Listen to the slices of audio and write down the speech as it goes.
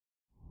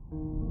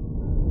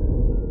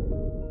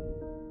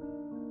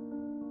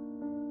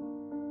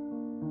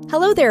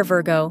Hello there,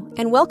 Virgo,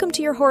 and welcome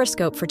to your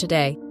horoscope for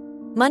today,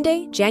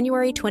 Monday,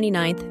 January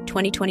 29th,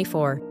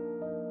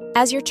 2024.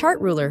 As your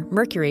chart ruler,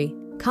 Mercury,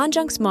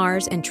 conjuncts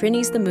Mars and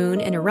trines the Moon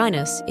and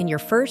Uranus in your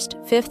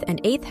 1st, 5th,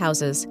 and 8th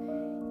houses,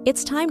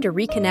 it's time to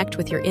reconnect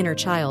with your inner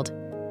child.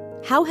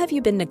 How have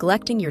you been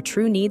neglecting your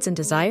true needs and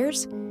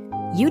desires?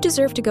 You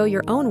deserve to go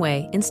your own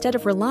way instead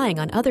of relying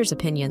on others'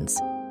 opinions.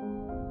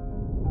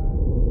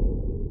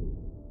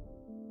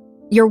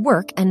 Your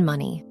work and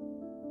money.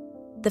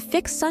 The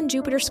fixed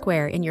Sun-Jupiter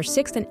square in your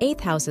 6th and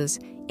 8th houses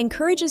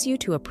encourages you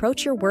to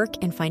approach your work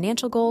and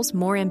financial goals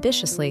more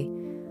ambitiously.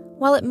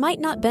 While it might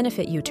not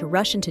benefit you to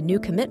rush into new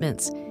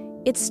commitments,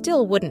 it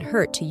still wouldn't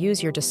hurt to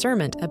use your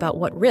discernment about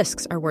what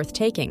risks are worth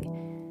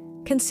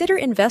taking. Consider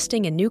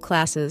investing in new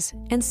classes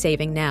and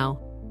saving now.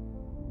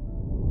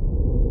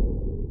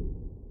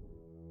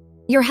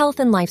 Your health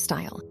and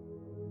lifestyle.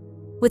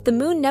 With the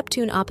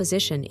Moon-Neptune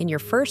opposition in your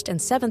 1st and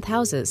 7th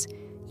houses,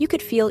 you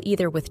could feel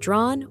either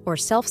withdrawn or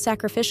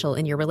self-sacrificial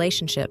in your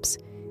relationships.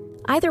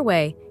 Either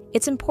way,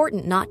 it's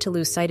important not to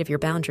lose sight of your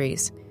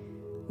boundaries.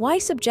 Why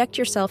subject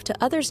yourself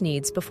to others'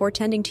 needs before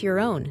tending to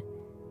your own?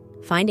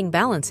 Finding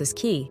balance is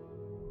key.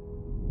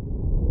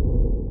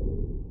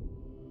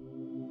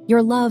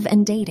 Your love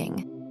and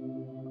dating.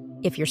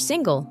 If you're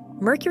single,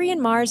 Mercury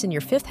and Mars in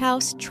your 5th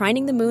house,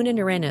 trining the Moon and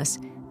Uranus,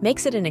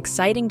 makes it an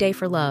exciting day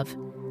for love.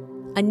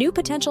 A new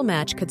potential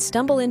match could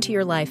stumble into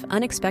your life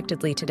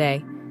unexpectedly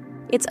today.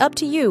 It's up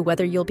to you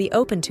whether you'll be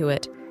open to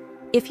it.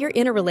 If you're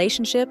in a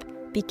relationship,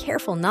 be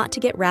careful not to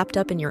get wrapped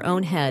up in your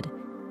own head.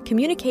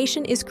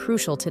 Communication is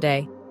crucial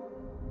today.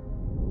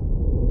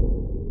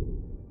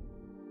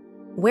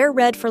 Wear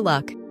red for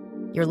luck.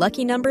 Your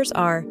lucky numbers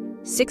are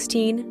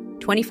 16,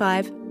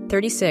 25,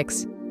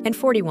 36, and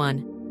 41.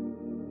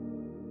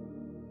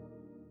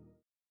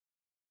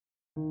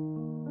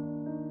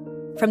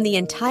 From the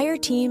entire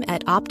team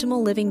at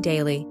Optimal Living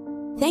Daily,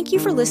 thank you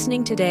for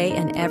listening today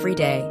and every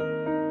day.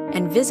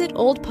 And visit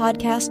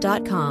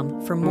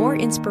oldpodcast.com for more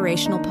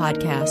inspirational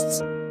podcasts.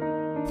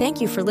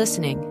 Thank you for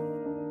listening.